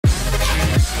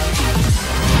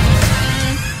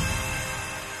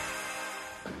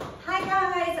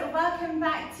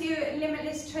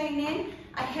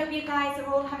hope you guys are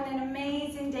all having an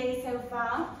amazing day so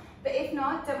far. But if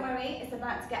not, don't worry, it's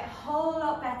about to get a whole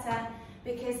lot better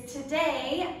because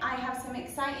today I have some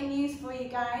exciting news for you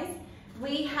guys.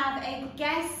 We have a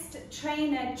guest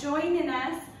trainer joining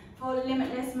us for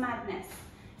Limitless Madness.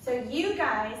 So you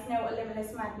guys know what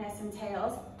Limitless Madness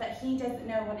entails, but he doesn't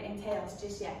know what it entails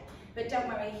just yet. But don't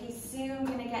worry, he's soon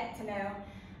going to get to know,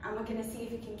 and we're going to see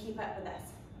if he can keep up with us.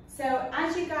 So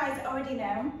as you guys already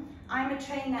know, I'm a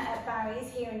trainer at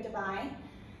Barry's here in Dubai.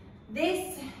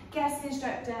 This guest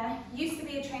instructor used to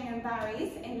be a trainer in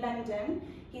Barry's in London.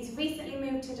 He's recently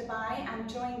moved to Dubai and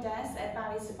joined us at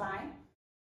Barry's Dubai.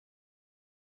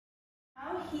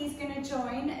 Now he's going to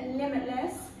join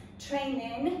Limitless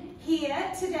training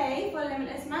here today for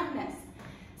Limitless Madness.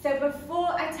 So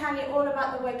before I tell you all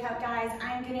about the workout, guys,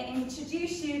 I'm going to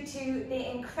introduce you to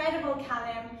the incredible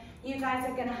Callum. You guys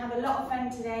are going to have a lot of fun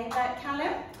today. But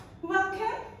Callum,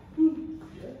 welcome.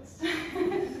 Yes.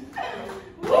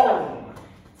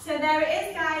 So there it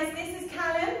is, guys. This is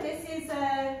Callum. This is,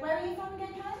 where are you from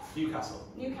again, Callum? Newcastle.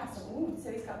 Newcastle. Ooh,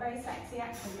 so he's got a very sexy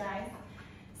accent, guys.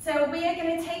 So we are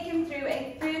going to take him through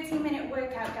a 30-minute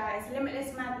workout, guys.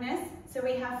 Limitless Madness. So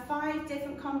we have 5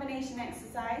 different combination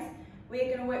exercises. We're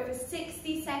going to work for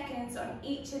 60 seconds on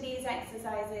each of these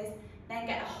exercises, then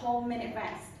get a whole minute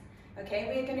rest. Okay,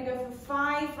 we're going to go for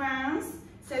 5 rounds,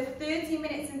 so 30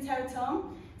 minutes in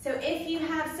total. So if you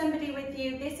have somebody with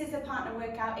you, this is a partner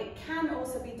workout. It can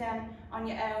also be done on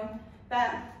your own,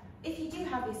 but if you do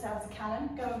have yourselves a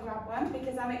Callum, go and grab one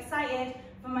because I'm excited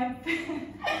for my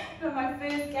for my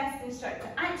first guest instructor.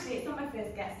 Actually, it's not my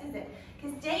first guest, is it?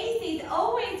 Because Daisy's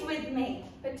always with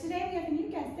me, but today we have a new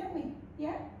guest, don't we?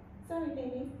 Yeah. Sorry,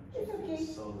 baby. It's okay.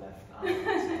 So left out.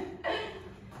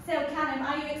 So, Callum,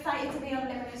 are you excited to be on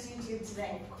Limitless YouTube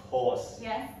today? Of course.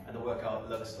 Yes. And the workout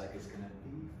looks like it's gonna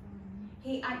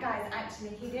be. Guys,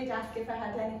 actually, he did ask if I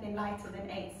had anything lighter than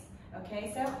 8s.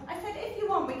 Okay, so I said if you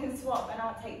want, we can swap, and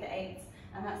I'll take the 8s,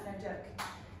 and that's no joke.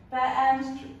 But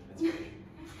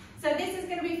so this is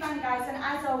going to be fun, guys, and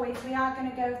as always, we are going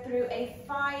to go through a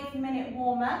 5-minute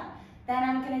warm-up. Then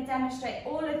I'm going to demonstrate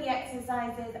all of the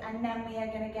exercises and then we are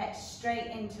going to get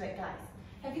straight into it, guys.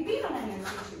 Have you been on any of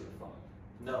YouTube before?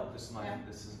 No, this is my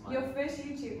your first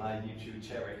YouTube. My YouTube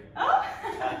cherry. Oh!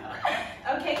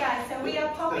 Okay, guys, so we are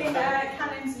popping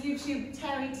Callum's YouTube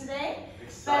cherry today.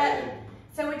 Excited.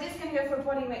 So we're just going to go for a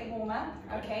bodyweight warm-up,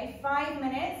 okay? 5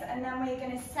 minutes, and then we're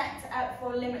going to set up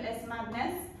for Limitless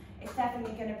Madness. It's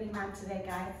definitely going to be mad today,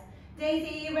 guys.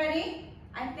 Daisy, are you ready?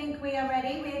 I think we are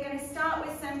ready. We are going to start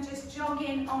with some just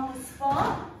jogging on the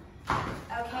spot.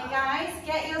 Okay, guys,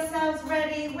 get yourselves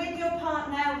ready with your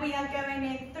partner. We are going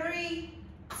in 3,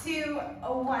 2,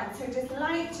 1. So just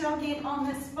light jogging on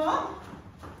the spot.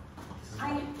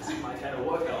 This is my kind of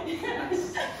workout.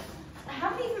 I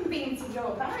haven't even been to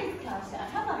your Barry's class yet,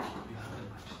 have I? You haven't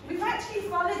actually. We've actually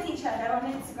followed each other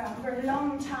on Instagram for a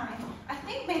long time. I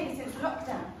think maybe since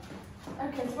lockdown.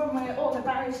 Okay, so when we're all the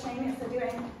Barry's trainers are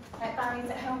doing like Barry's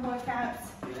at home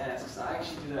workouts. Yes, because I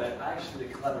actually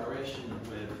did a collaboration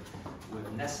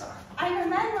with Nessa. I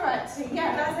remember actually,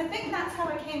 yeah, I think that's how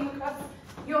I came across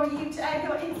your YouTube,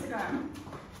 your Instagram.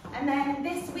 And then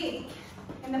this week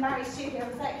in the Barry studio, I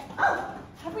was like, oh,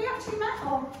 have we actually met?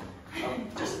 Or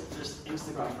Just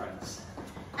Instagram friends.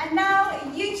 and now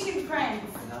YouTube friends.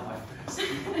 And now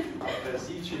my first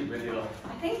YouTube video.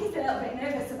 I think he's a little bit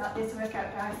nervous about this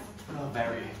workout, guys. Oh,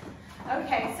 very.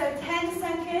 Okay, so 10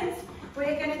 seconds.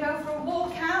 We're going to go for a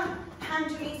walkout,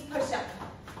 hand release push up.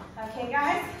 Okay,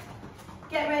 guys,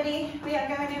 get ready. We are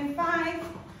going in 5,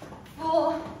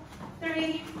 4,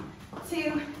 3,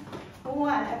 2,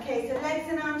 1. Okay, so legs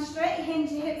and arms straight,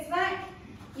 hinge your hips back.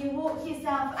 You walk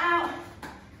yourself out,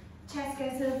 chest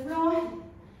goes to the floor,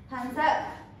 hands up,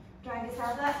 drag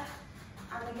yourself up,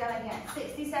 and we go again.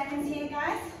 60 seconds here,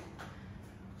 guys.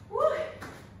 Woo.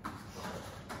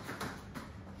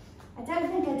 I don't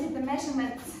think I did the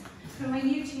measurements for my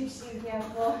YouTube studio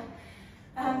for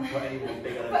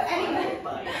but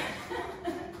anyway.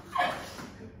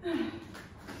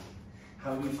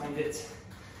 How do you find it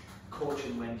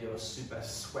coaching when you're super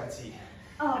sweaty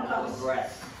and out of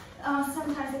breath? Oh,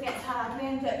 sometimes it gets hard. We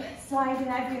end up sliding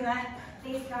everywhere.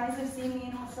 These guys have seen me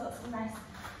in all sorts of mess.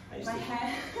 I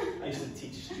used to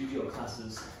teach studio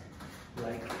classes,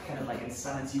 kind of like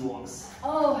insanity ones.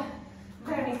 Oh,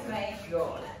 very sweaty.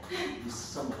 God, it was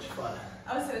so much fun.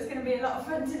 Oh, so it's going to be a lot of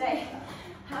fun today.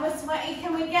 How sweaty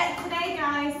can we get today,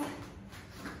 guys?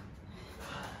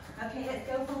 Okay, let's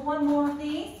go for 1 more of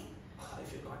these. Oh, I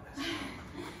feel like this.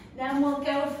 Then we'll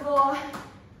go for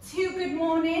 2 good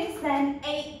mornings, then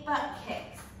 8 butt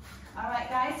kicks. All right,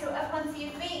 guys, so up onto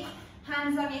your feet,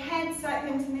 Hands on your head, swipe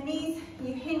into the knees.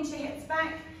 You hinge your hips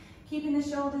back, keeping the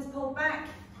shoulders pulled back.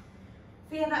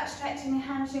 Feel that stretch in your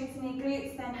hamstrings and your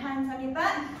glutes, then hands on your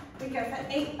butt. We go for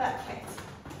 8 butt kicks.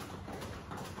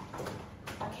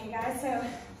 Okay guys, so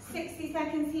 60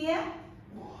 seconds here.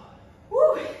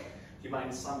 Woo! Do you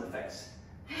mind sound effects?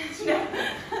 No.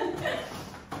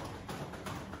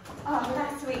 Oh,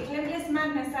 last week, Limitless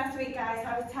Madness last week, guys,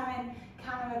 I was telling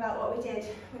Callum about what we did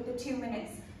with the 2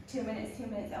 minutes. 2 minutes, 2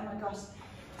 minutes, oh my gosh.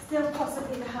 Still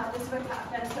possibly the hardest workout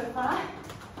I've done so far.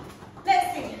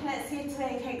 Let's see if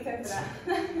today takes over that.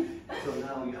 So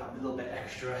now you have a little bit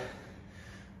extra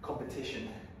competition.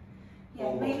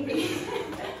 Yeah, maybe.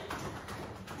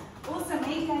 Also,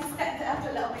 maybe I stepped it up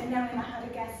a little bit knowing I had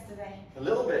a guest today. A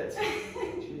little bit?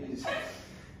 Jeez.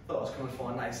 Thought I was coming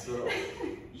for a nice little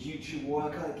YouTube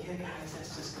workout. Yeah guys,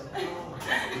 let's just go.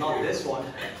 Oh, not this one.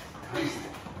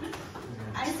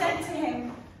 I said to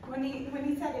him, when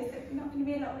he said it's not going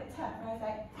to be a little bit tough, and I was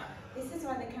like, this is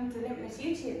why they come to Limitless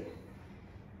YouTube.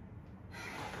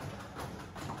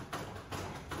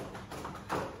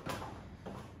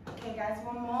 Okay guys,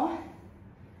 one more.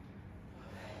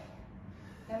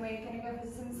 Then we're going to go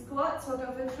for some squats. We'll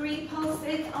go for 3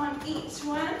 pulses on each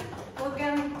one. We'll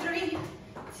go in 3,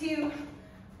 2,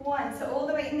 1. So all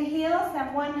the weight in the heels,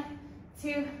 then 1,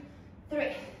 2,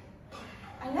 3.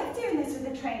 I love doing this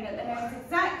with the trainer that knows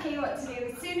exactly what to do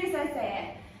as soon as I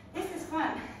say it. This is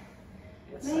fun.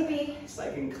 It's Maybe. It's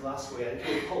like in class where you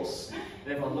do a pulse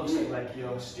and everyone looks at you like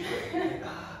you're stupid.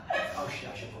 Oh shit,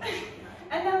 I should watch.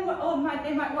 And then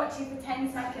they might watch you for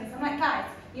 10 seconds. I'm like, guys,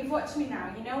 you've watched me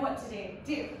now. You know what to do.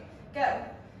 Do. Go.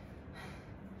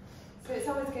 So it's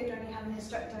always good when you have an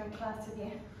instructor in class with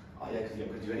you. Oh yeah, because you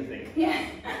don't do anything. Yeah.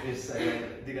 You just say,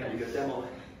 they're going to do a demo.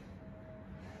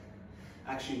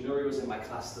 Actually, Nuri was in my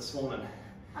class this morning.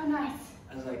 Oh, nice.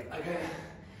 I was like, okay,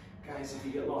 guys, if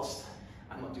you get lost,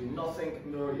 I'm not doing nothing.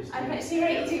 Nuri is doing I bet she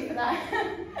rated you for that.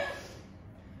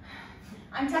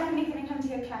 I'm definitely going to come to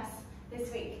your class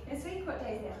this week. This week? What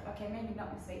day is it? Okay, maybe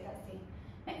not this week. Let's see.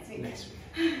 Next week. Next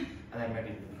week. And then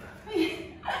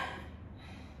maybe.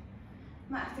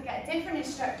 Might have to get a different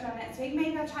instructor on next week.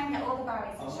 Maybe I'll try and get all the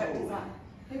Barry's instructors on.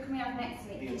 Who can we have next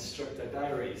week? The instructor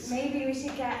diaries. Maybe we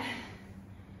should get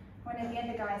one of the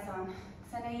other guys on.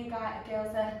 Because I know you guys,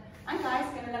 girls and guys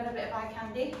are going to love a bit of eye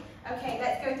candy. Okay,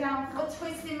 let's go down for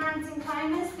twisting mountain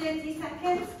climbers, 30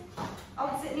 seconds.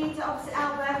 Opposite knee to opposite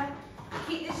elbow.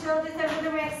 Keep the shoulders over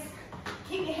the wrists.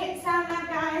 Keep your hips down now,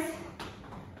 guys.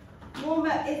 Warm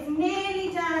up is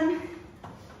nearly done.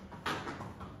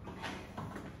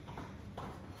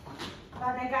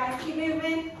 Well done, guys, keep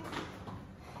moving.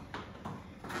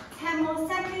 10 more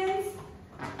seconds.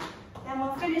 Then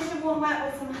we'll finish the warm up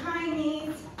with some high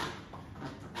knees.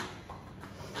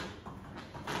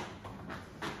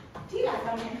 Do you like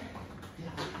running?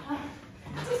 Yeah.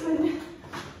 Just wondering.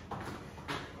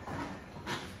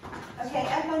 Okay,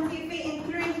 up onto your feet in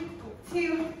 3,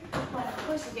 2, 1. Of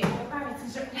course you do. You're Barry's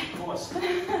instructor. Of course.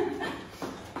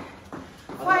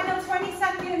 Final 20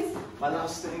 seconds. My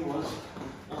last thing was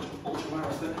ultra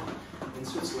marathon in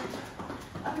Switzerland.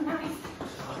 Oh, nice.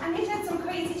 And you did some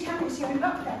crazy challenge during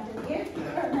lockdown, didn't you?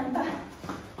 Yeah. I remember.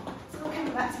 It's all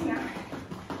coming back to me now.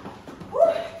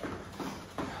 Woo.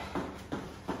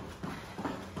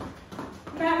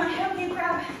 Now I hope you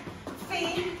grab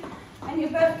feet and you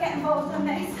both get involved on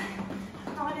this.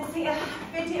 I want to see a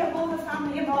video of all the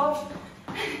family involved.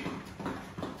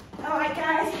 Alright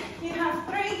guys, you have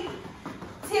 3,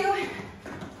 2,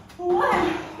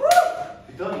 1. Woo.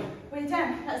 You're done. We're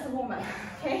done. That's the warm-up.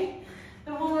 Okay?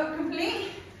 The warm-up complete.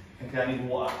 Okay, I need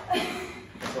water.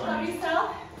 Love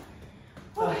yourself.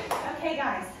 Okay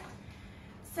guys,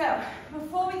 so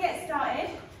before we get started,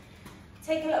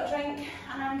 take a little drink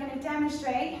and I'm going to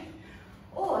demonstrate,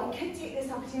 or I could take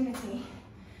this opportunity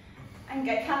and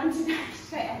get Callum to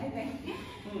demonstrate everything.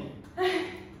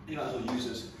 You might as well use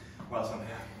this whilst I'm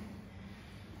here.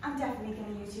 I'm definitely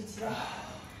going to use you today.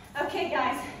 Okay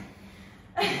guys,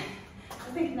 I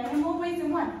think there are more ways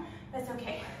than one. That's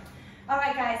okay.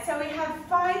 Alright guys, so we have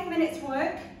 5 minutes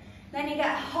work, then you get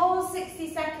a whole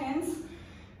 60 seconds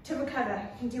to recover.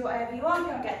 You can do whatever you want,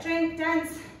 go and get a drink,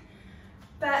 dance,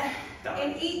 but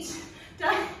in each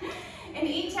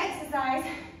exercise,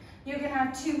 you're going to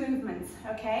have 2 movements,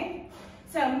 okay?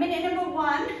 So minute number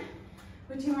 1,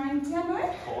 would you mind doing it?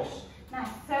 Of course. Nice,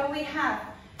 so we have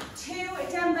 2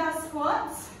 dumbbell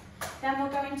squats, then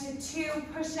we'll go into 2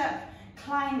 push-up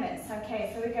climbers,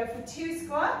 okay? So we go for 2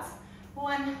 squats,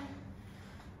 1,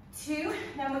 2,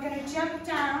 then we're going to jump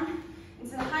down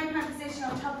into the high plank position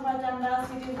on top of our dumbbells.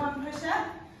 We do 1 push-up,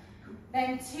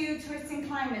 then 2 twisting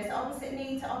climbers, opposite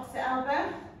knee to opposite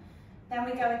elbow, Then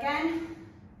we go again.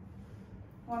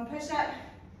 1 push-up,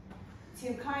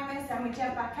 2 climbers, then we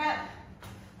jump back up,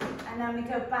 and then we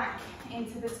go back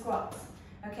into the squats.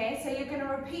 Okay, so you're going to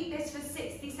repeat this for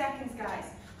 60 seconds, guys.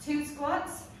 2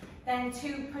 squats, then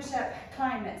 2 push-up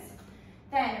climbers.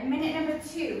 Then, minute number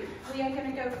 2, we are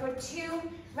going to go for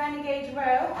 2 renegade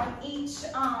row on each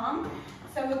arm.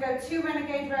 So we'll go 2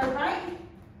 renegade row right,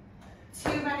 2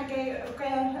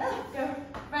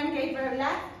 renegade row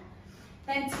left,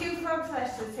 then 2 frog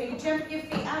thrusters. So you jump your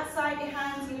feet outside your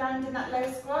hands, you land in that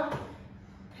low squat.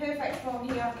 Perfect form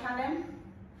here, Callum.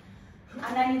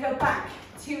 And then you go back,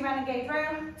 2 renegade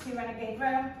row, 2 renegade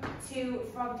row, 2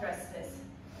 frog thrusters.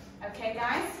 Okay,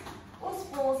 guys? Or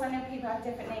sprawls, I know people have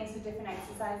different names for different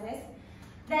exercises.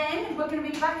 Then we're going to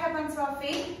be back up onto our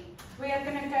feet. We are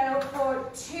going to go for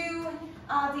 2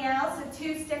 RDLs, so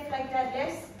 2 stiff leg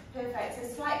deadlifts. Perfect.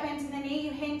 So slight bend in the knee,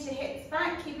 you hinge your hips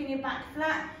back, keeping your back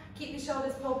flat, keep your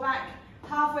shoulders pulled back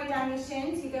halfway down your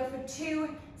shins. You go for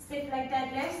 2 stiff leg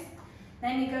deadlifts.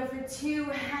 Then you go for 2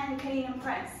 hand clean and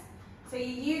press. So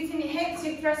you're using your hips,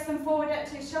 you thrust them forward up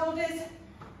to your shoulders,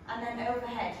 and then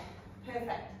overhead.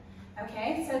 Perfect.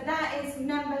 Okay, so that is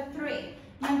number 3.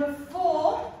 Number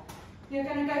 4, you're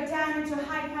going to go down into a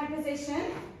high plank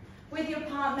position with your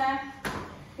partner.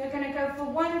 You're going to go for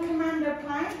 1 commando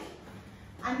plank,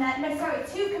 and then,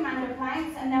 2 commando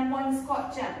planks, and then 1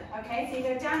 squat jump. Okay, so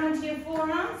you go down onto your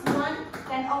forearms, 1,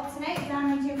 then alternate,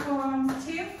 down onto your forearms,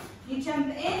 2. You jump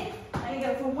in, and you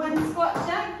go for 1 squat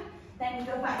jump, then you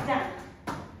go back down.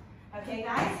 Okay,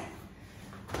 guys?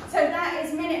 So that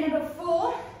is minute number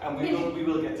 4. And we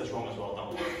will get this wrong as well,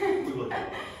 don't we? We will get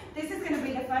it wrong. This is going to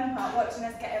be the fun part, watching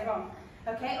us get it wrong.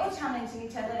 Okay, or challenging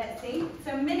each other, let's see.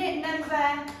 So minute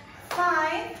number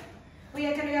 5, we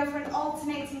are going to go for an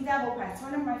alternating double press,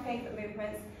 one of my favourite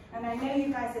movements. And I know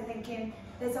you guys are thinking,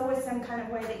 there's always some kind of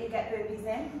way that you get burpees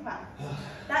in. Well,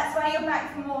 that's why you're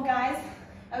back for more, guys.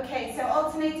 Okay, so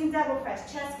alternating double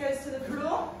press, chest goes to the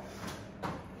floor.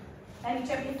 Then you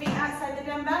jump your feet outside the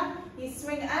dumbbell, you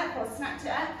swing it up or snatch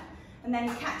it up, and then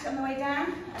you catch it on the way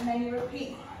down, and then you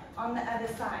repeat on the other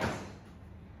side.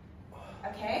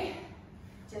 Okay,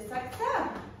 just like so.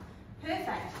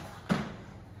 Perfect.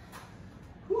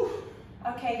 Whew.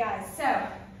 Okay, guys, so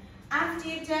after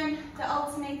you've done the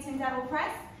alternating double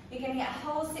press, you're going to get a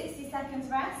whole 60 seconds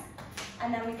rest,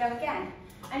 and then we go again.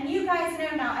 And you guys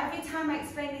know now, every time I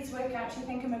explain these workouts, you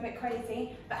think I'm a bit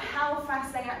crazy, but how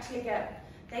fast they actually go.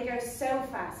 They go so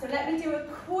fast. So let me do a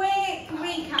quick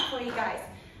recap for you guys.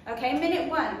 Okay, minute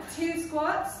 1, 2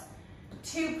 squats,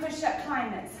 2 push-up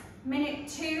climbers. Minute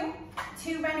 2,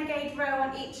 2 renegade row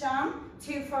on each arm,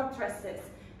 2 frog thrusters.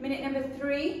 Minute number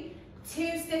 3,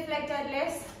 2 stiff leg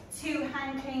deadlifts, 2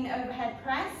 hand clean overhead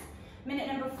press. Minute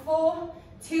number 4,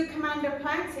 2 commando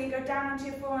planks, so you go down onto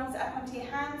your forearms, up onto your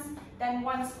hands, then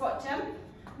 1 squat jump.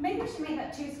 Maybe we should make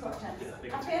that 2 squat jumps.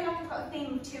 Yeah, I feel like I've got a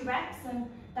theme of 2 reps, and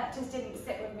that just didn't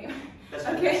sit with me. Let's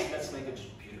make it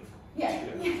just beautiful. Yeah,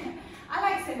 yeah. I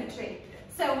like symmetry.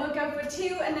 So we'll go for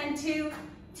 2 and then 2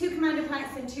 commando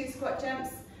planks and 2 squat jumps.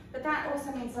 But that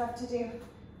also means we'll have to do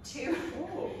 2.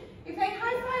 Oh. You're playing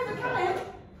high 5 with Callum.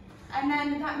 And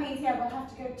then that means, yeah, we'll have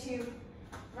to go 2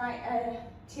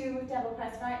 double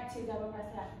press right, 2 double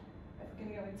press left. We're going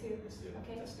to go with 2. Let's do it.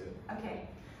 Okay. Let's do it. Okay.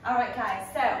 All right, guys,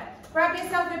 so grab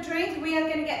yourself a drink. We are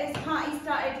going to get this party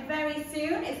started very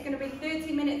soon. It's going to be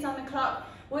 30 minutes on the clock.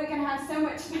 We're going to have so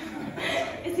much fun.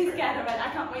 Is he scared of it? I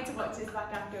can't wait to watch this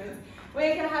back afterwards.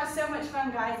 We're going to have so much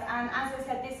fun, guys. And as I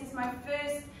said, this is my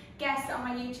first guest on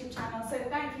my YouTube channel. So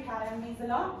thank you, Callum. It means a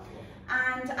lot.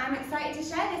 And I'm excited to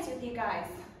share this with you guys.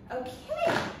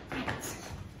 Okay.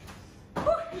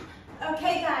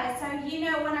 Okay, guys, so you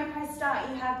know when I press start,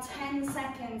 you have 10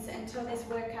 seconds until this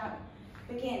workout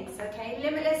begins, okay?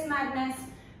 Limitless Madness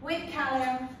with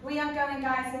Callum. We are going,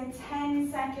 guys, in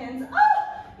 10 seconds.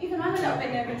 Oh, even I'm a little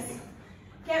bit nervous.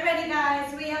 Get ready,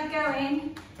 guys. We are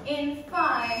going in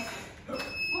 5,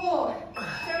 4,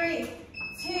 3,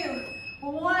 2,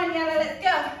 1. Yellow, let's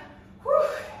go. Whew.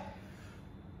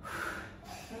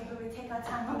 Maybe we take our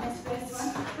time on this first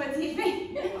one. What do you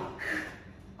think?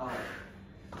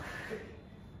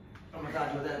 Oh my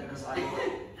God, you're there because I...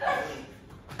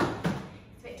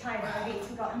 It's a bit tired, I've eaten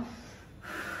forgotten.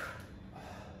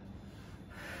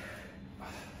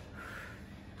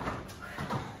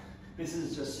 This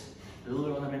is just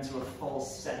luring them into a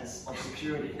false sense of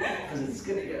security because it's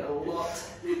going to get a lot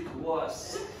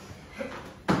worse.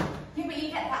 Yeah, but you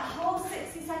get that whole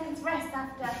 60 seconds rest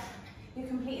after you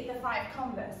completed the 5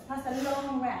 combos. That's a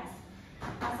long rest.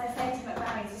 As I say to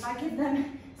McRae's, if I give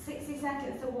them 60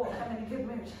 seconds to walk, I'm in a good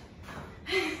mood.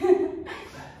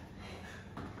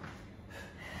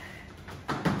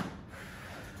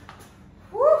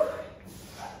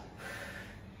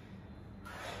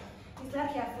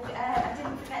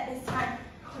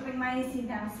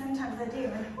 sometimes I do.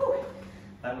 And, whew.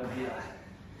 That would be a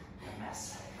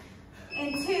mess.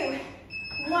 In 2,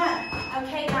 1.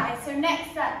 Okay, guys, so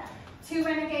next up, 2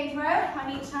 renegade row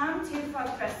on each arm, 2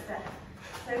 frog thruster.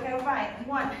 So go right,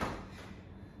 1,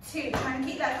 2. Try and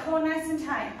keep that core nice and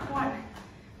tight. 1,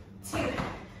 2.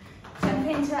 Jump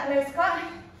into that low squat,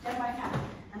 jump back up.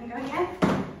 And go again.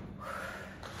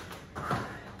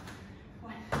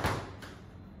 1, 2.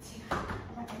 I'm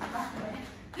not going to back away.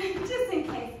 Just in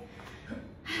case.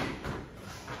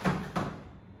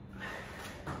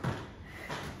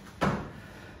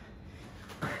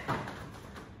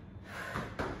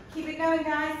 Keep it going,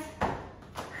 guys.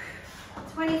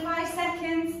 25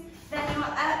 seconds, then you're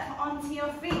up onto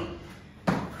your feet.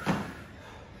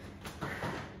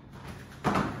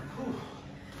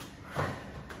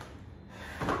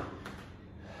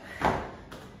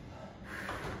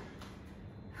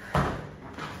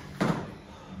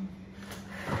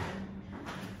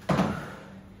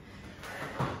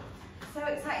 So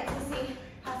excited to see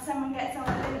how someone gets on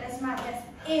with Limitless Madness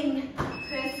in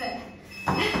person.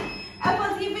 Up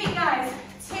onto your feet, guys.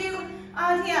 2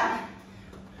 RDL.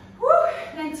 Woo!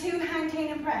 Then 2 hand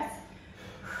clean and press.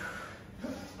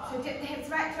 So dip the hips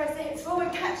back, press the hips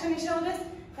forward, catch on your shoulders,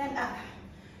 then up.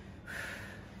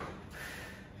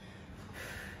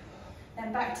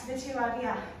 Then back to the 2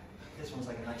 RDL. This one's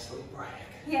like a nice little break.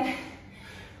 Yeah.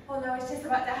 Although I was just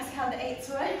about to ask how the 8s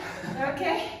were. They're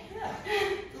okay? Yeah,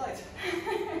 light.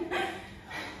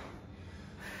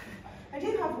 I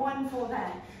do have 1 for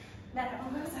there. Then, oh,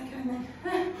 where was I going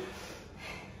then?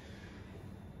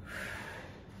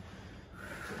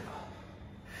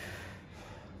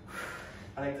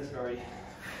 I like this very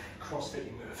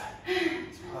cross-fitting move.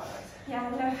 It's perfect. Yeah, I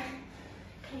love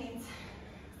cleans,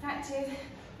 snatches,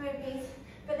 burpees,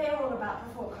 but they're all about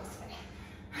before CrossFit.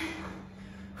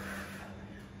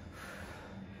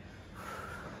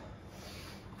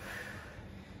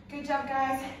 Good job,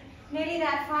 guys. Nearly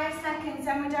there, 5 seconds,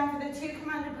 and we're down for the 2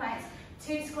 commander planks,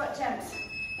 2 squat jumps.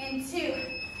 In 2,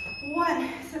 1.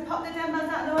 So pop the dumbbells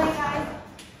out of the way, guys.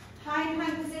 High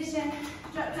plank position,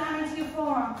 drop down into your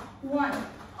forearm. 1,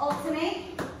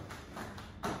 alternate.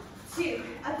 2,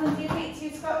 up onto your feet,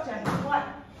 2 squat jumps. 1,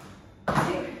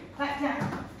 2, back down.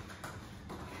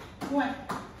 1,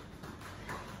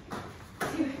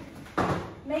 2.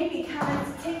 Maybe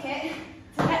Callum's ticket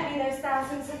to get me those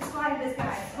 1,000 subscribers,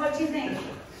 guys. What do you think?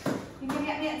 You can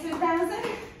get me up to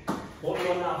 1,000? What are we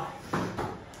on now? I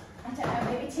don't know,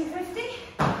 maybe 250?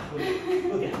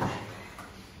 We'll get there.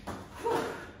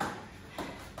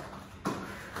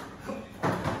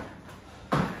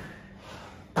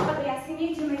 I'll be asking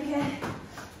you to make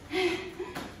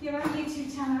your own YouTube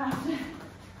channel after.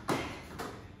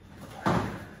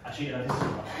 I cheated on this as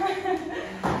well.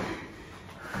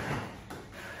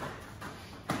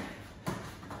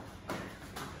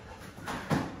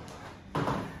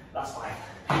 That's fine.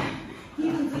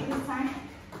 You can do this time.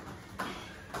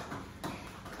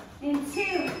 In 2,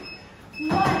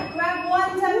 1, grab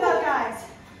 1 dumbbell, guys.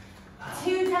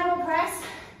 2 double press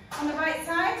on the right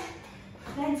side,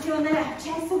 then 2 on the left.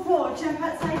 Chest support, jump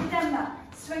outside the dumbbell.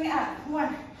 Swing it up.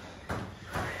 1,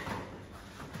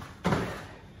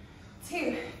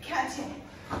 2, catch it.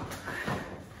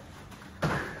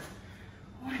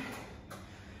 1.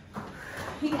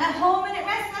 You get a whole minute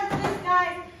rest after this,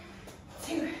 guys.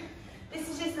 2. This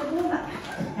is just a warm-up.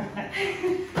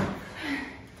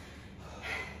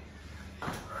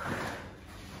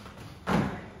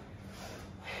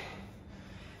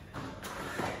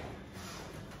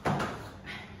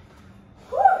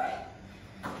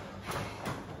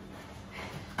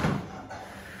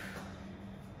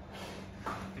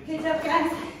 Good job,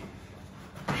 guys.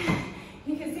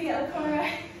 You can see it at the corner.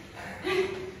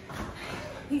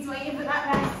 He's waiting for that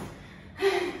rest.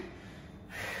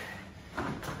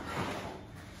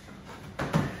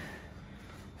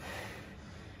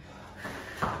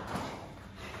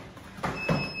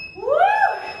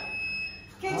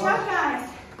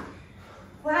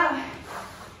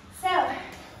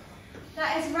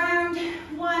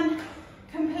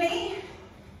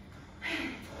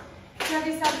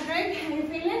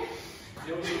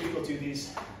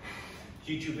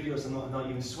 YouTube videos and not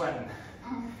even sweating.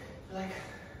 Like,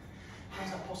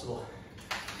 how's that possible?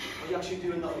 Are you actually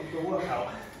doing the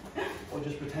workout or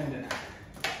just pretending?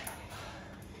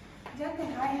 I don't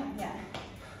think I have yet.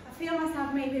 I feel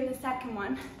myself maybe in the second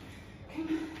one.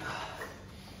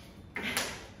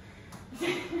 I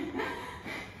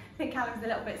think Callum's a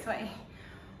little bit sweaty.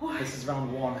 Oh. This is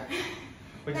round 1.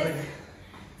 Let's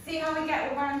see how we get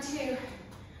with round 2.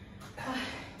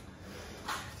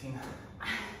 15.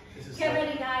 This is Get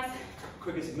ready, guys.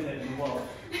 Quickest minute in the world.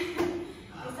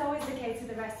 It's always the case with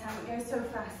the rest time, it goes so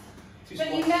fast.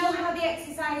 But you know how the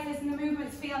exercises and the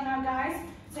movements feel now, guys.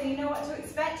 So you know what to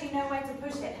expect, you know where to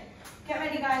push it. Get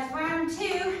ready, guys. Round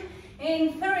 2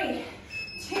 in 3,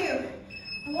 2,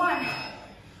 1.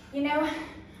 You know,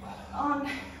 on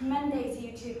Monday's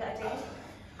YouTube that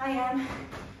I did,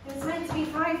 it was meant to be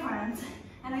 5 rounds,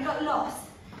 and I got lost.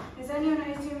 It was only when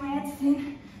I was doing my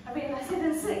editing, I realised it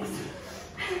was 6.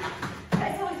 But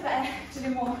it's always better to do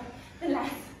more than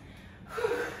less.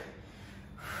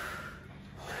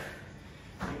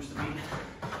 Seems to be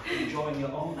enjoying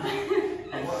your own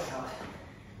workout.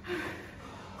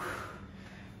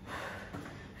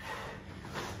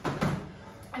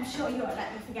 I'm sure you won't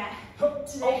let me forget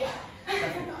today.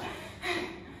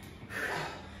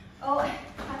 Oh, I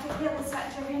can feel the sweat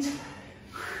dripping.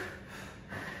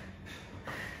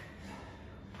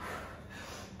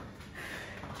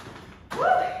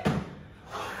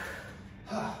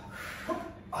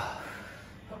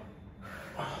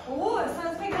 Oh, it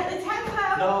sounds big at the tempo.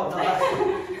 No,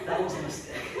 that was a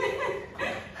mistake.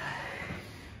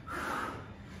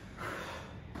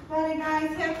 Ready, guys?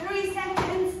 We have 3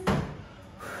 seconds.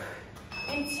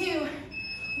 In 2,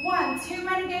 1. 2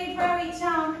 renegade row each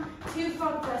arm. 2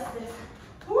 frog thrusters.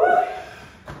 Woo!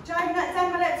 Driving that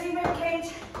down my left rib cage.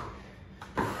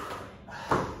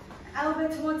 Elbow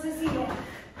towards the ceiling.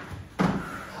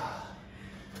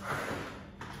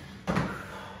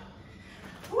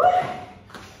 Woo!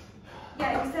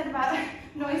 Yeah, you said about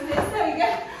noises. There we go.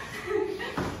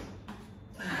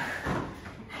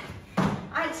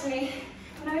 Actually,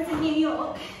 when I was in New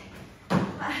York,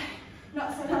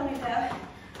 not so long ago,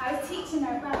 I was teaching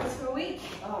our brothers for a week.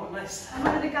 Oh, nice. And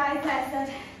one of the guys there said,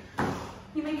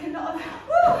 you make a lot of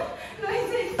woo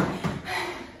noises.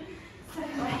 So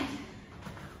anyway.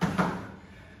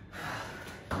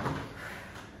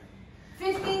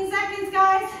 15 seconds,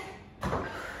 guys.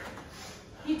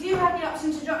 You do have the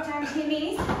option to drop down to your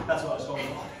knees. That's what I was going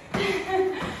for.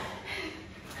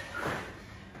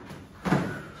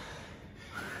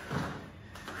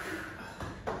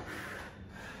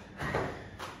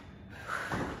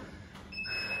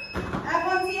 Up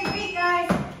onto your feet, guys.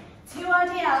 2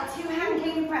 RDL, 2 hand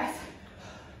clean press.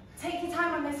 Take your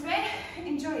time on this bit.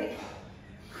 Enjoy it.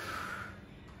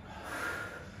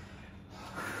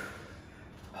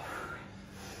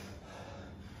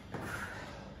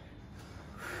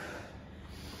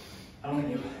 I don't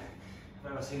think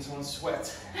I've ever seen someone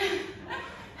sweat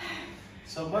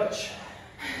so much.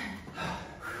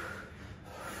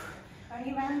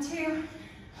 Ready, round 2.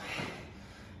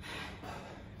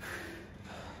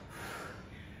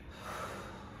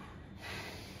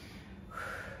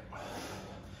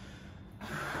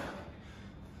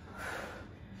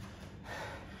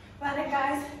 Well then,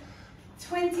 guys,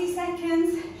 20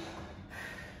 seconds.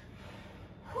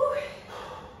 Whew.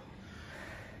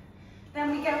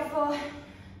 Then we go for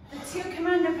the 2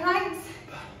 commando planks,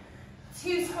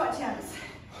 2 squat jumps.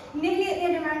 Nearly at the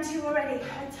end of round 2 already.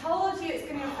 I told you it's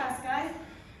going to go fast, guys.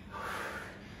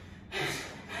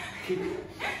 I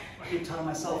keep telling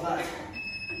myself that.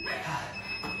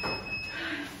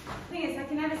 The thing is, I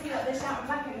can never see what they're shouting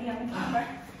back at me on the camera.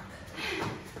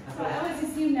 So I always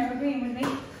assume they're agreeing with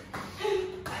me.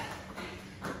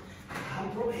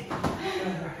 I'm probably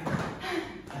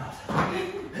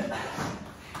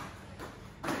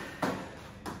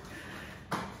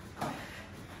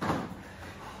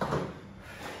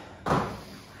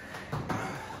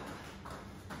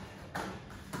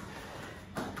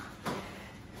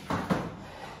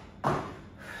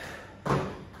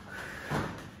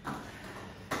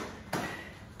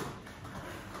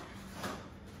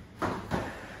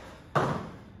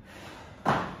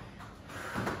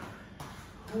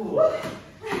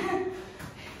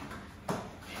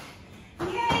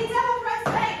Yay, double press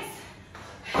legs.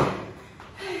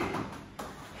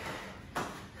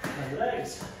 my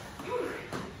legs.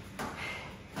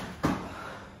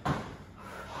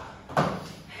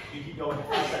 You keep going for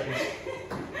 5 seconds.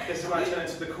 This is when I turn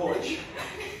into the coach.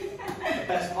 The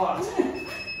best part.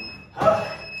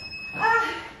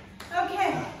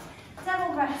 Okay,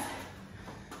 double press.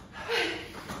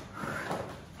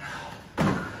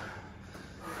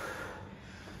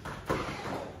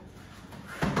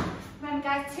 Remember,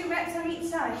 guys, 2 reps on each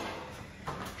side.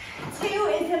 2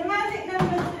 is the magic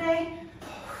number today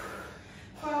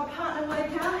for our partner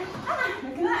workout.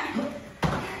 Look at that.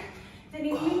 Didn't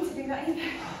even mean to do that either.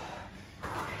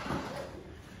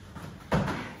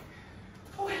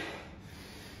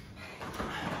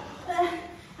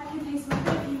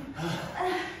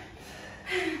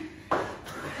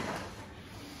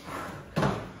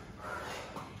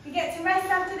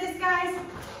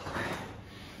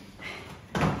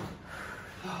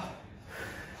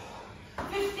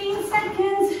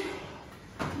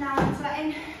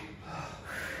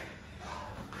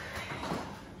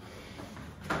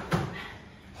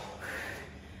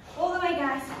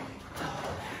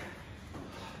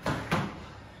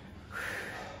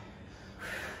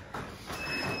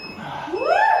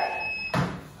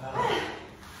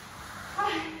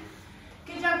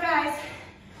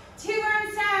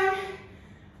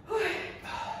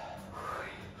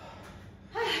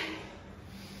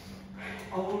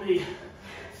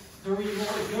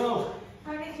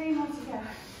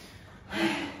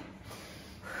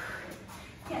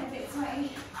 Getting a bit sweaty.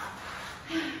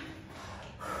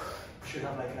 Should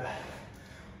have like a,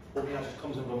 one that just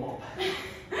comes with a mop.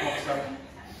 Mops up.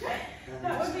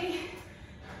 That would be,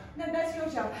 no, that's your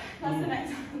job. That's the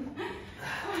next one.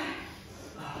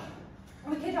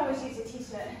 We could always use a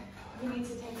t-shirt. You need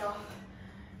to take off.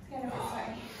 It's getting a bit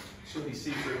sweaty. Should be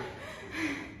see-through.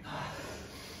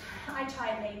 I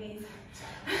tried, ladies.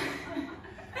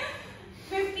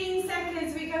 15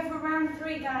 seconds, we go for round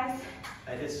 3, guys.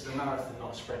 Hey, this is a marathon,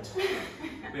 not a sprint.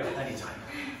 We have plenty of time.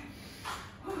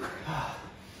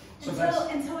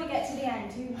 Until we get to the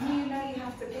end, you know you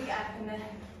have to pick it up in the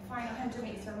final 100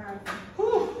 meters of a marathon.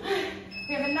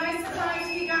 We have a nice surprise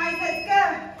for you guys, let's go!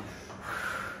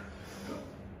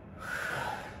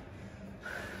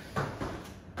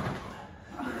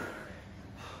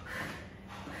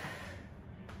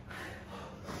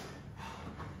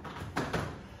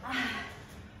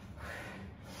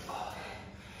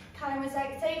 Callum was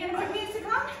like, so you're going to put music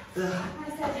on? I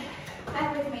said, bear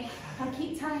with me. I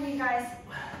keep telling you guys,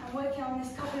 I'm working on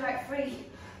this copyright-free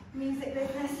music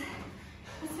business.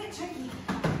 It's a bit tricky.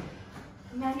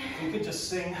 And then... You could just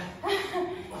sing.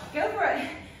 Go for it.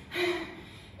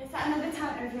 Is that another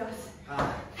talent of yours?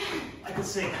 I could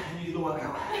sing and you do the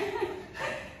workout.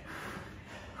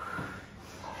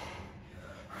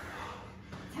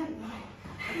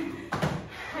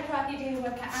 I'd rather you do the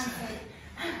workout and sing.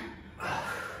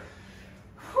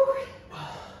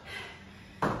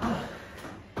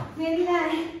 Nearly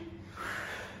there.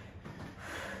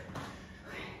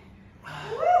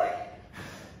 Woo.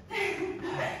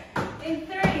 In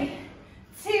 3,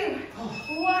 2,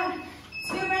 1.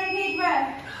 2 renegade row.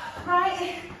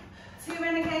 Right. 2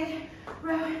 renegade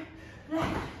row.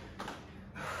 Left.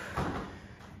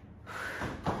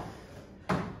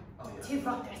 2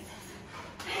 focus.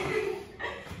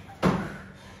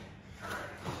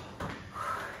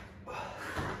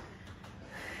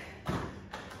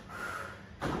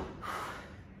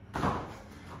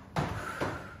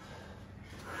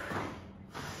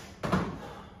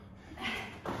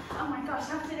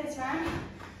 After this round,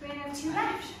 we only have 2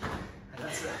 left. And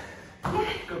that's a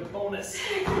good bonus.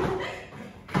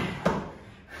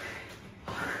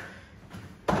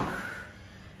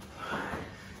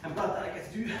 I'm glad that I get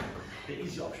to do the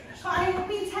easy option. But I would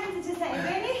be tempted to say,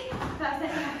 really? That's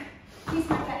it, no. He's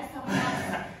might get someone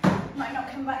else. Might not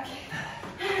come back.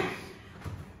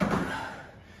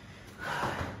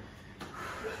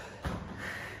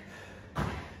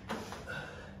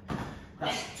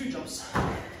 That's 2 jumps.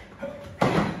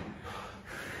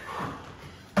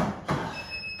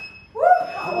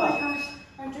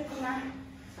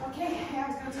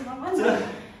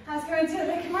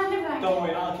 Don't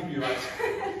worry, I'll keep you right.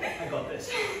 I got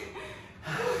this.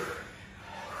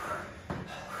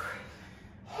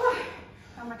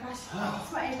 Oh my gosh,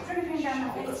 sweaty, dripping down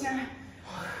my face now.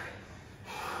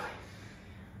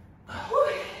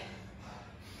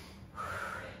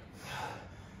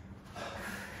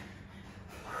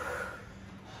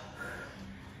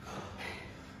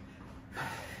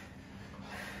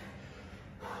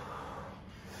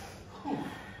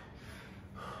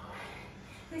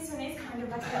 This one is kind of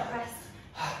like a little press.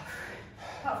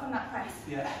 Apart from that press.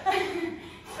 Yeah.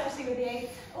 Especially with the 8.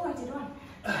 Oh, I did 1.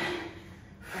 15.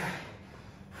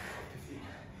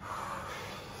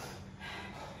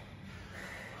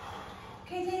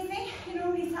 Okay, Daisy, you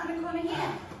normally sat in the corner here.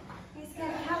 Are you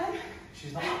scared of Callum?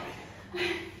 She's not happy.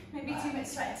 Maybe too much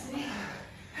sweat today.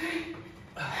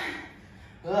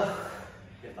 Yeah,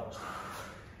 that was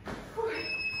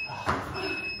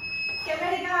Get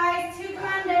ready, guys. 2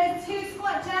 commandos, 2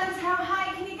 squat jumps. How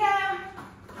high can you go?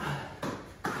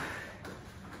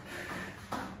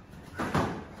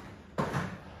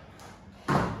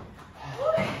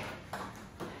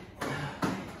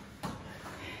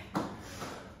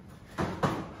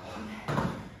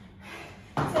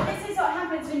 So this is what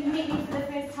happens when you meet me for the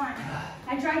first time.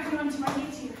 I dragged you onto my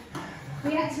YouTube.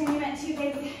 We actually only met 2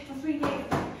 days or 3 days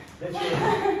ago.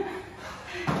 literally.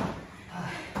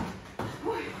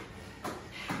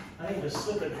 I think we're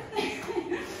slipping.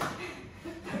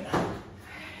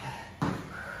 I'm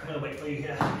going to wait for you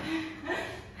here.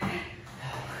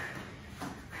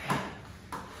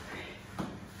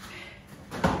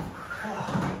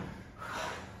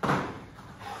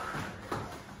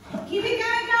 Keep it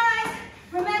going, guys.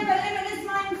 Remember, limitless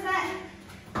mindset.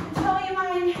 Control your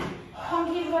mind.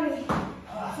 Conquer your body.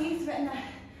 See, it's written there.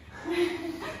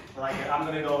 I like it. I'm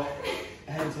going to go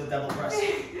ahead into the devil press.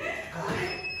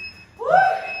 Woo!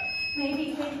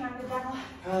 Maybe thinking I'm the devil.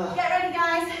 Get ready,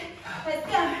 guys. Let's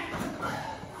go.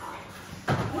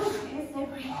 Ooh, it's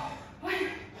slippery.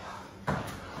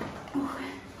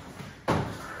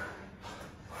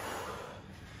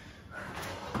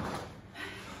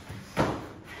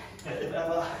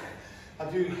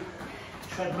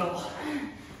 treadmill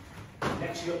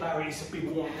next to your barriers if we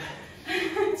want.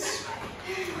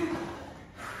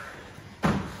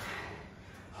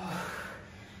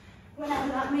 Whenever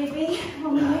that may be,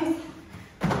 1 minute.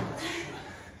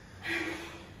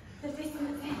 The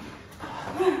distance in.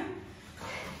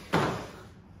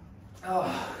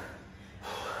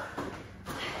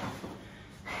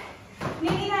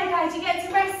 Nearly there, guys. You get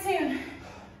to rest soon.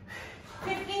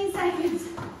 15 seconds.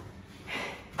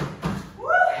 Woo!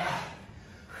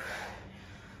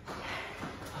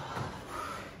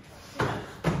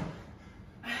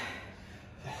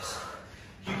 Yes.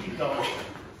 You keep going.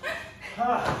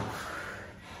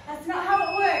 That's not how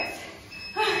it works.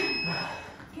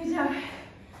 Good job.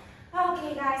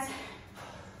 Okay, guys.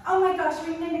 Oh my gosh,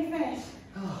 we've nearly finished.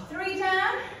 3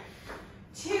 down,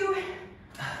 2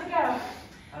 to go.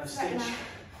 Out of stage.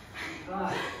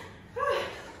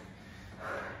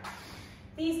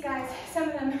 These guys, some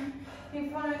of them have been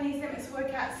following these Limitless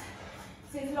workouts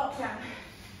since lockdown,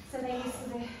 so they're used to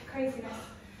the craziness.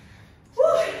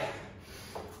 Woo!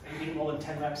 Anything more than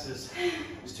 10 reps is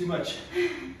too much.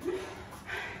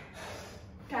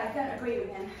 Guys, don't agree with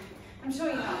him. I'm sure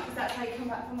you're not, because that's how you come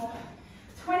back for more.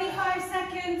 25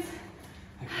 seconds.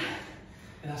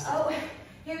 Oh,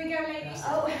 here we go, ladies.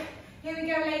 Oh, here we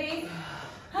go, ladies.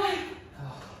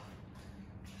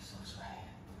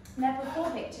 Never before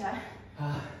picture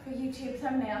for YouTube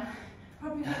thumbnail.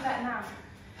 Probably do that now.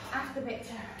 After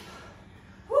picture.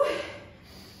 Whew.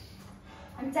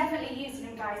 I'm definitely using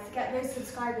them, guys, to get those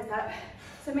subscribers up.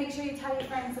 So make sure you tell your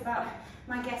friends about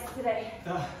my guest today.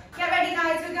 Get ready,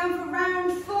 guys. We're going for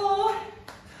round 4.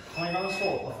 How many rounds? 4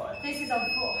 or 5? This is on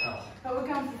 4, but we're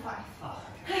going for 5.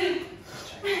 Okay.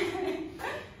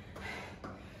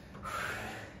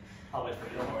 I'll wait for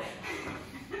you, don't worry.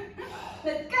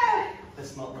 Let's go!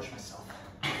 Let's not rush myself.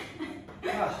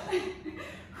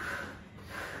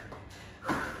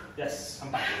 Yes,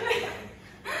 I'm back.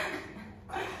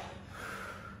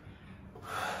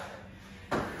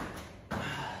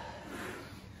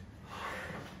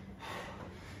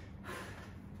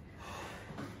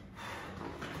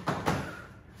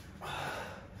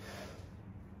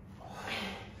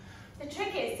 The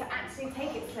trick is to actually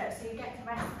take it slow so you get to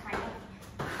rest kind of.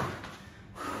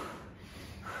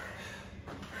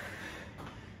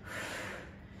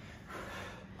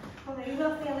 Although you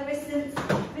will feel the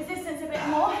resistance a bit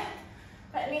more,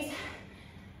 but at least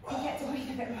you get to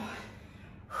breathe a bit more.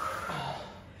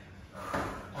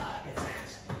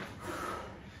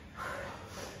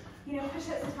 You know,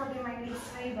 push-ups is probably my least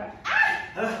favourite.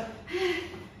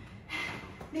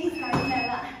 These guys know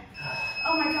that.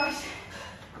 Oh my gosh.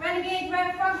 Renegade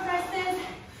row front presses.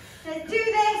 Let's do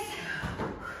this.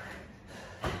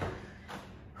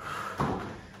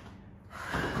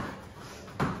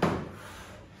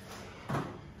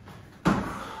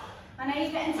 I know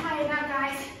you're getting tired now,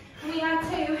 guys. We are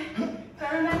too. But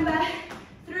remember,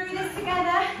 through this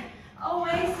together,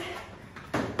 always.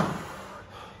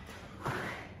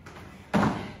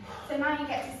 So now you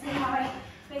get to see how I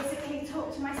basically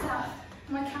talk to myself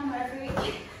on my camera every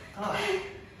week.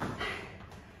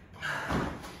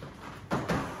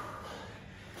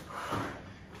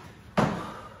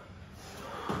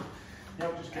 Yeah,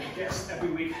 we're just getting guests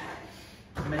every week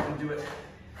to make them do it.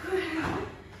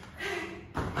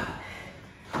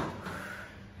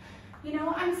 You know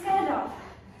what I'm scared of?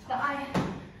 That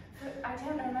I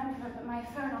don't remember, but my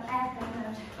phone on airplane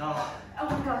mode. Oh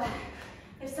my god.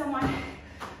 If someone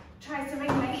tries to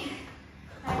ring me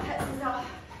and it cuts us off,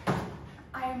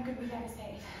 I am going to be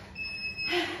devastated.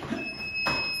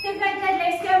 Stiff leg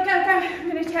deadlifts, go, go, go. I'm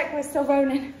going to check we're still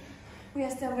rolling. We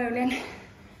are still rolling.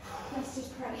 Let's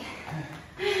just pray.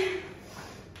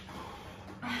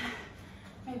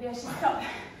 Maybe I should stop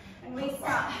and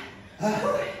restart.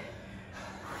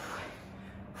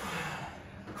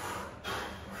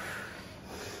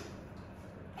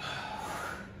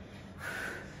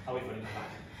 How are we feeling back?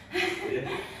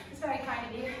 Yeah. It's very kind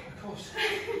of you. Of course.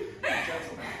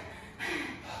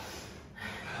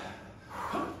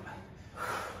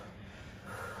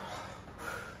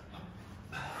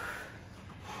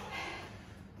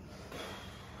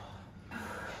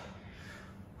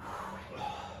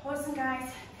 Awesome, guys.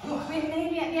 We're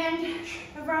nearly at the end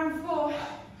of round 4.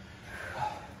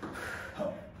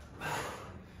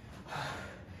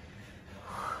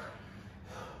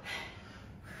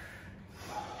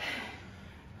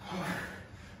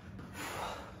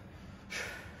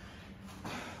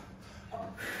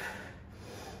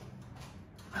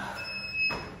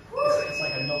 It's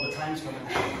like I know the time's coming.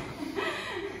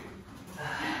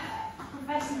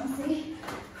 Professional, see?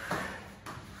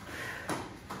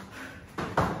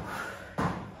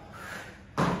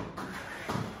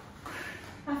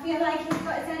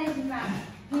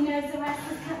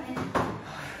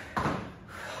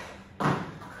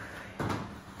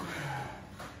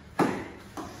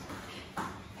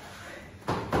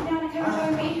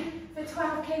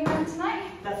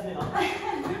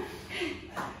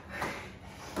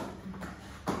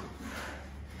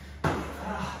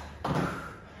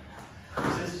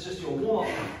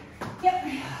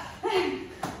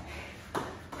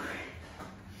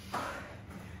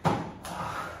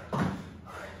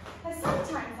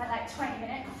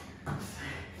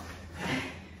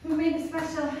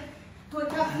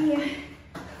 Yeah.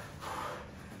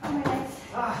 Oh my legs.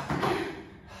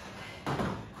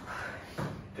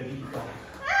 Good, keep going.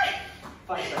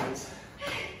 5 seconds.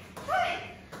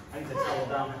 I need to towel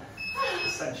down.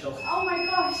 Essential. Oh my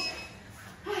gosh.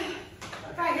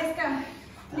 Right, let's go.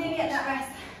 Nearly at that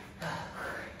rest.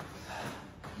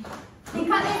 You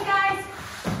got this, guys.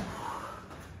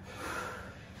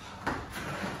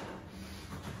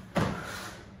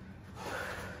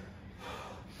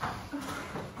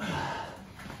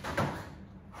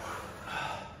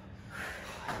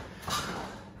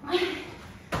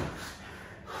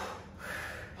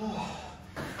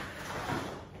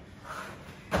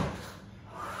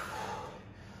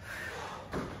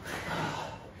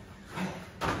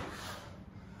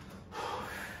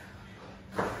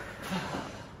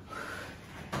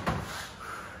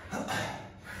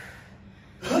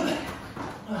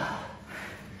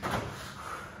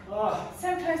 So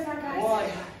close now, guys.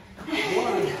 Why?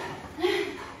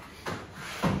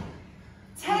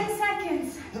 10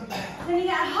 seconds. Then you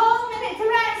get a whole minute to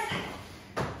rest.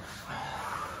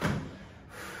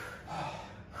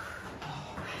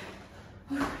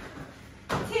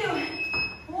 Two,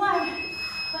 one.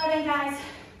 Well done, guys.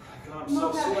 God, I'm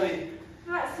so sweaty.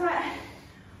 That's sweat.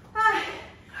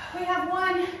 We have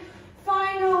one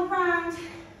final round.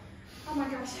 Oh my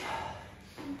gosh.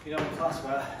 You know, in class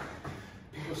where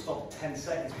people stop 10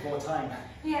 seconds before time.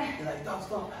 Yeah. You're like, don't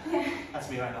stop. Yeah. That's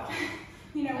me right now.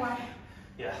 You know why?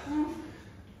 Yeah.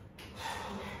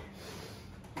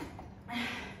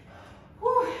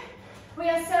 Whew. We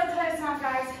are so close now,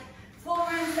 guys. 4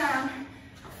 rounds down.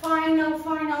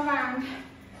 Final round.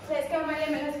 Let's go, my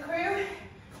Limitless crew.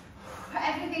 Put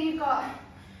everything you've got.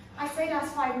 I say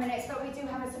that's 5 minutes, but we do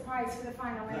have a surprise for the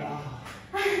final minute.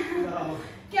 No.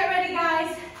 Get ready,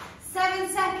 guys. 7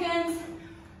 seconds.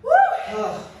 Woo!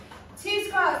 2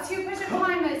 squats, 2 push-up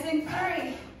climbers in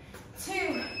 3,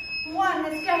 2, 1.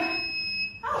 Let's go.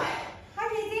 Oh, hi,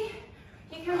 Daisy.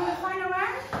 You come for the final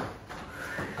round?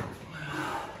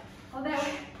 Although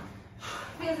it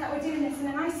feels like we're doing this in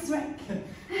an ice rink.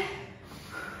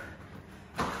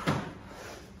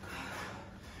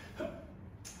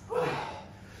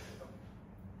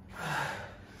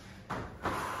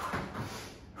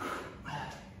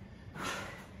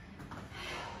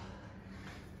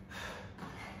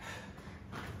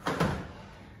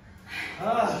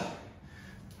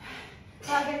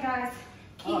 Well done, guys.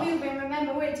 Keep moving.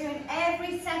 Remember, we're doing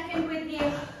every second with you.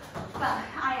 Well,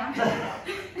 I am.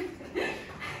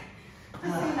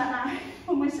 I'm saying that now.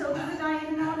 Oh, my shoulders are dying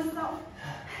and I want to stop.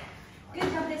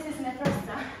 Good job this isn't a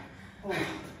thruster.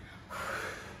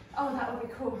 Oh, that would be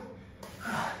cool.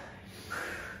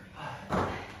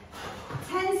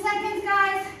 10 seconds,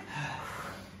 guys.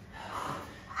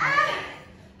 I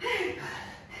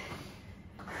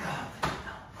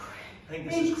think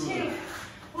this is cool. 2,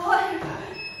 1.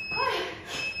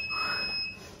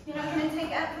 You're not going to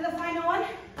take it up for the final one?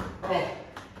 Oh,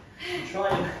 I'm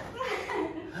trying.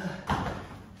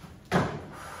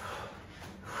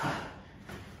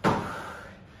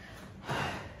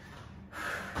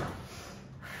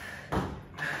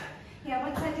 Yeah,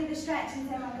 once I do the stretch and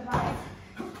say my goodbyes,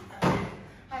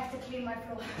 I have to clean my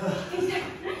floor.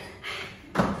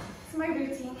 It's my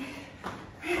routine.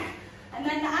 And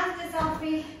then the after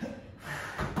selfie.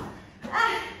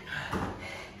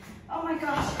 Oh my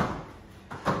gosh.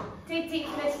 Dig deep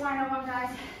for this final one, guys.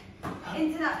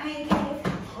 Into that pain cave.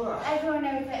 Everyone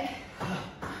knows it.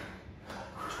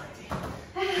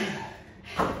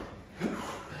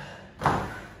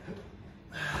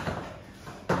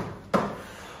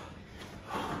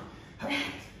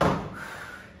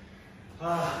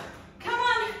 Come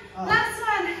on, last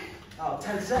one. Oh,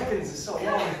 10 seconds is so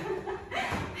long.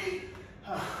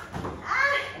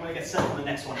 I'm gonna get set on the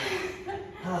next one.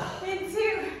 In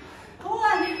 2,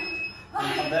 1.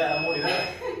 I'm there, I'm already there.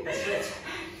 That's it.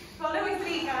 Follow his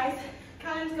lead, guys.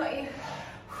 Callum's got you.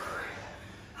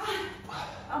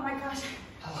 Oh my gosh.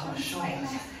 Oh, my shoulders.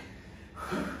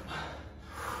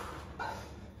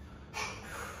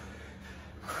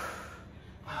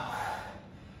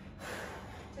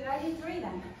 Did I do 3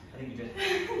 then? I think you did.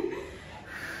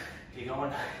 Keep going.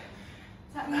 Does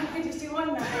that mean I can just do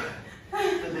 1 now?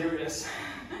 Delirious.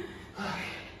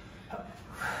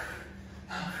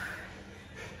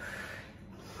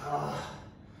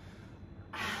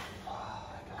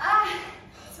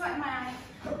 Sweat in my eye.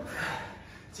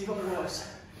 It's even worse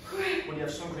when you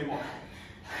have sun cream on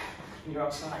and you're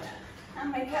outside.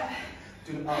 And makeup.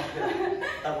 Do the yeah.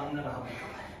 That one never had makeup.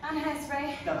 And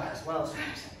hairspray. Never has. What else?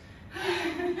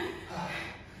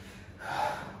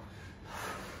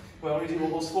 We only do all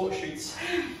those sport sheets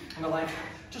and they're like,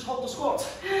 just hold the squat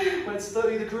when it's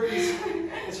 30 degrees,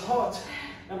 it's hot,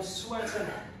 I'm sweating.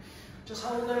 Just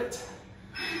hold it.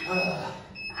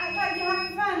 Act like you're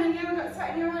having fun and you haven't got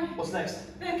sweat in your eye. What's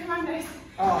next? The commandos.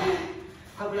 Oh,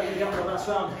 hope we let me get on the last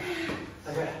round.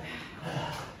 Okay.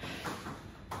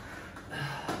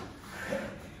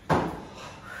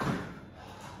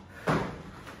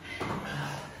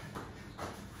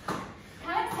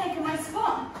 Callum's taken my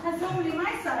spot. That's normally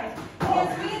my side. He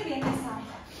has weird being this side.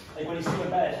 Like when he's still in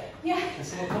bed, Yeah. and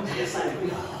someone comes to this side, we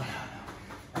go, oh, no.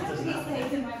 I don't think he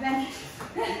stays in my bed.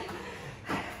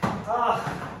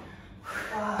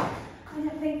 I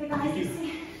don't think the guys can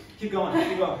see. Keep going,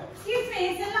 keep going. Excuse me,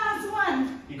 it's the last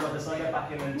one. You got this, I'll get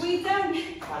back in and... We don't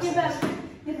give up. It's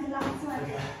the last one.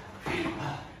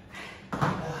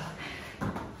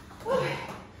 Okay.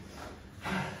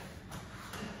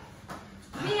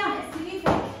 Be honest, do you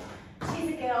think she's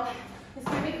a girl? It's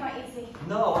going to be quite easy.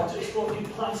 No, I just thought you'd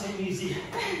plan something easy.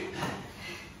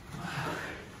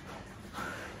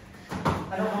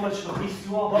 I don't know how much of a beast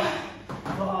you are,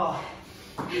 but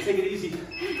you take it easy.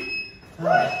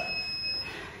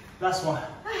 Last one.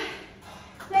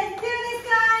 Let's do this,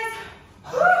 guys.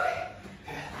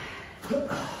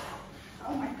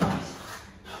 Oh my gosh.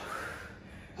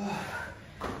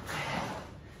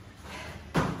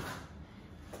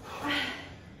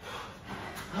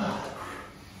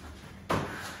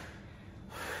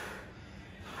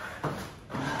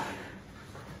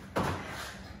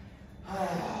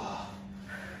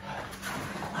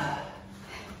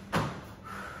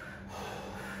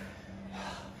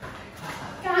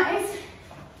 Guys,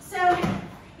 so,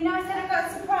 you know I said I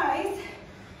got surprised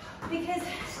because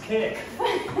It's kick. 5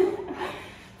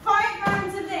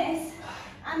 rounds of this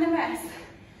and the rest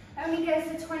only goes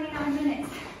for 29 minutes.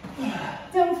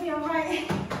 Don't feel right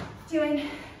doing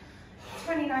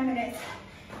 29 minutes.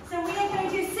 So we are going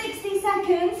to do 60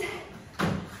 seconds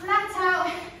flat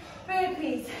out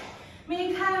burpees. Me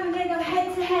and Callum are going to go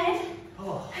head to head.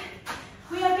 Oh.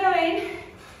 We are going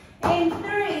in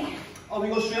 3, Oh, we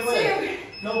go straight away?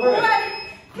 2, No break? 1,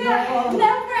 go. No.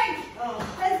 No break. Oh.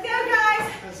 Let's go,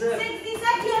 guys. That's it. 60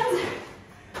 seconds.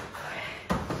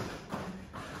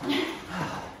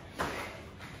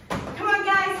 Come on,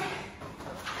 guys.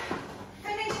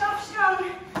 Finish off strong.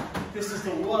 This is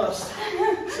the worst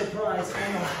surprise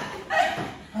ever.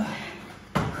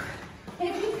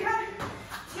 If you come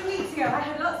 2 weeks ago, I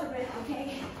had lots of birthday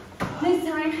cake. This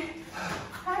time,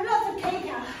 I have lots of cake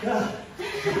out. Yeah.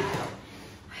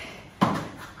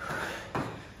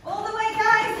 All the way,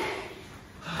 guys.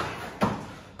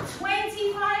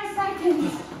 25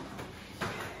 seconds.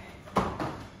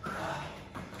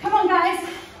 Come on, guys.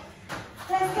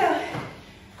 Let's go.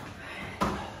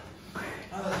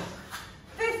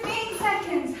 15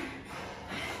 seconds.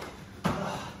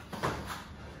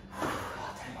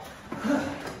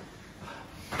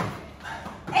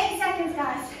 8 seconds,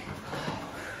 guys.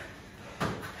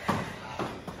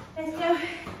 Let's go.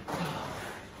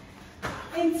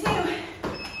 In 2, 1.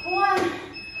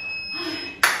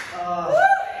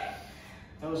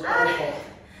 That was awful.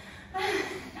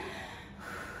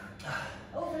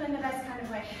 Awful in the best kind of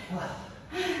way.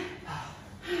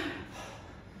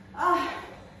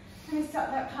 Let me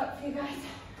stop that clock for you guys.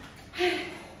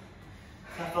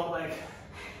 That felt like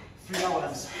 3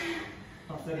 hours,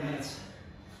 not 30 minutes.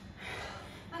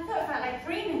 I thought it felt like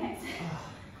 3 minutes.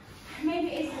 Maybe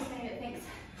it's just me that thinks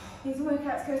these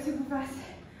workouts go super fast.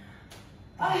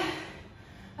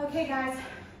 Okay, guys.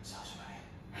 So sweaty.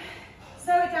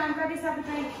 Slow it down, grab yourself a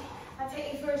drink. I'll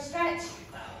take you for a stretch,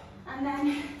 and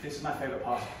then This is my favourite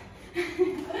part.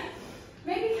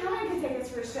 maybe Callum could take us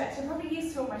for a stretch. I'm probably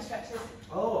used to all my stretches.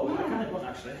 Oh, I kind of want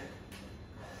actually.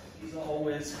 These are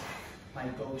always my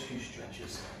go-to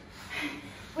stretches.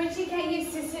 Once you get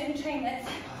used to certain trainers,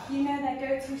 you know their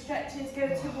go-to stretches,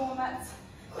 go-to warm-ups,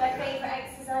 their favourite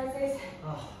exercises.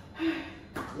 Oh.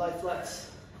 Lie flat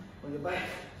on your back.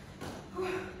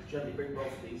 Gently bring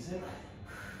both of these in.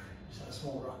 Just have a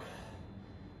small rock.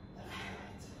 Left and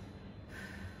right.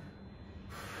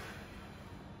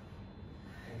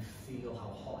 And feel how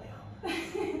hot I am.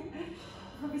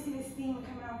 Obviously there's steam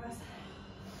coming out of us.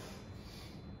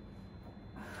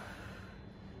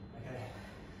 Okay.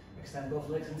 Extend both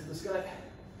legs into the sky.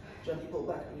 Gently pull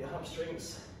back with your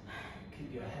hamstrings.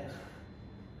 Keep your head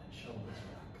and shoulders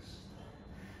relaxed.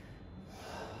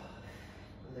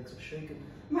 The legs are shaking.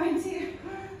 Mine too.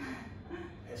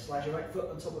 Okay, slide your right foot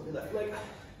on top of your left leg.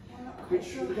 I'm not quite Reach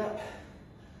sure through the gap.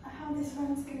 how this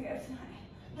run's going to go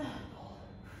tonight.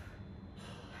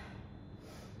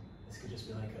 This could just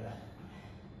be like a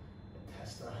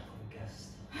tester of a guest.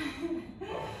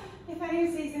 If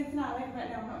anyone sees this now, like, right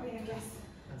now, I'm not being a guest.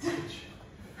 And switch.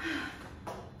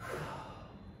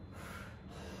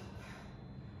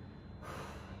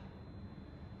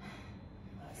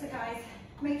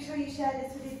 Make sure you share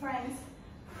this with your friends.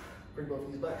 Bring both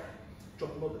knees back.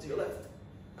 Drop them over to your left.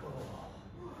 Oh.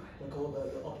 Look over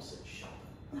the opposite shoulder.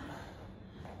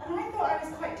 And I thought I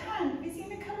was quite tan. Have you seen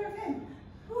the colour of him?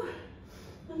 Whew.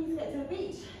 I need to get to the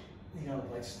beach. You know,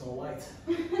 like Snow White.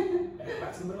 Get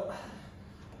back to the middle.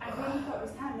 I really thought it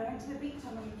was tan. I went to the beach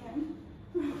on the weekend.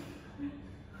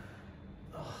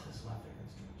 Oh, this is my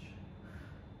favourite stretch.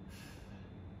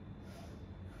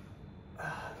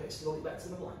 Okay, slowly back to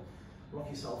the middle. Rock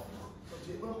yourself. Up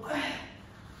to your middle.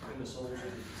 Bring the shoulders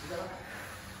together.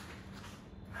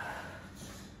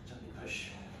 Gently push.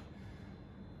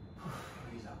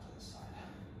 Breathe out to the side.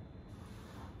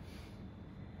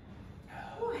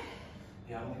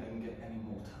 Yeah, I don't think I can get any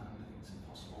more tan. I think it's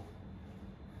impossible.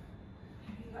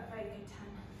 You've got a very good tan.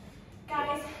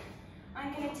 Guys, I'm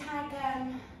going to tag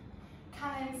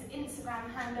Callum's Instagram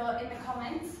handle in the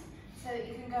comments so that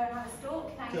you can go and have a stalk.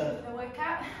 Thank you for the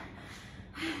workout.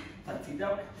 Plant feet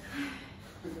down.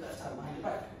 Bring the left hand behind your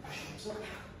back. Push yourself up.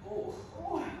 Oh.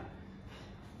 Oh.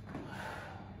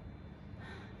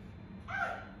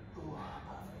 Oh,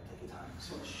 perfect. Take your time.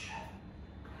 Switch.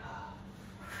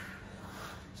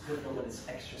 It's difficult when it's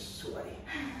extra sweaty.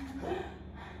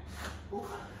 Oh.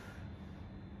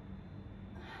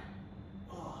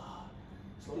 Oh.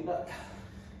 Slowly back.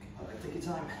 Perfect. Take your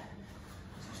time.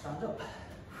 As you stand up.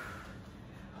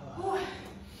 Oh.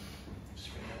 Just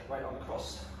bring it right on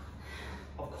across.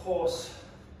 Of course,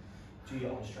 do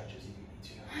your own stretches if you need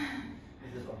to.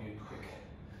 This is on you, quick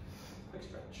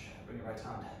stretch. Bring your right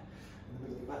hand in the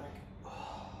middle of your back.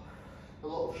 Oh. A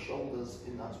lot of shoulders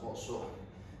in that spot, so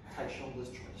tight shoulders,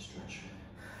 try to stretch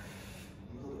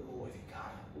a little bit more if you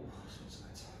can. Oh, so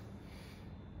nice.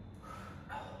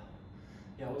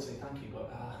 Yeah, I would say thank you, but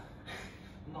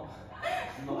I'm not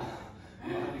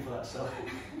happy for that, so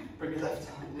bring your left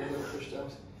hand in a little push down.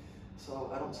 So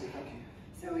I don't say thank you.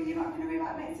 So are you not going to be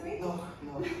back next week? No,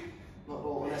 not at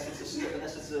all, unless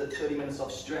it's a 30 minutes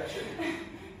of stretching.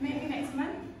 Maybe next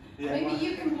month? Yeah, maybe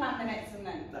you can plan the next one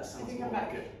then. That sounds if you more come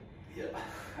back. like it.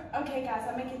 Yeah. Okay guys,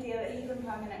 I'll make a deal that you can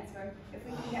plan the next one, if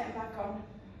we can get him back on.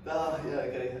 Ah, yeah,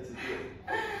 okay, that's a deal.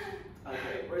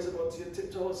 Okay, raise up onto your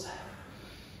tiptoes.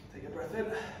 Take a breath in.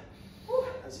 Woo.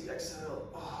 As you exhale,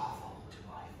 follow your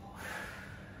body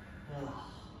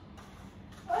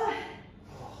forward.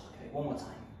 Okay, one more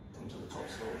time. Come to the top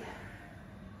slowly.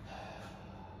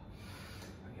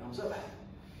 Bring your arms up.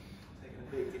 Taking a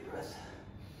big deep breath.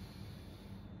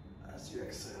 As you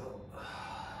exhale.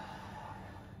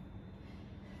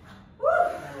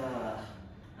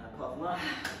 Apart from that.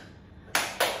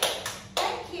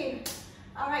 Thank you.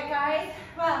 Alright guys,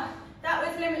 well, that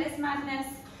was Limitless Madness.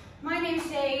 My name's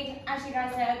Jade, as you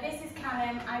guys know. This is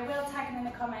Callum. I will tag him in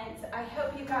the comments. I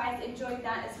hope you guys enjoyed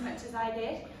that as much as I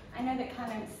did. I know that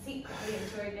Callum secretly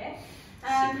enjoyed it.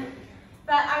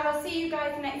 But I will see you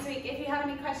guys next week. If you have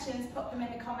any questions, put them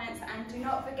in the comments and do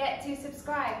not forget to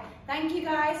subscribe. Thank you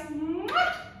guys.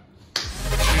 Mwah!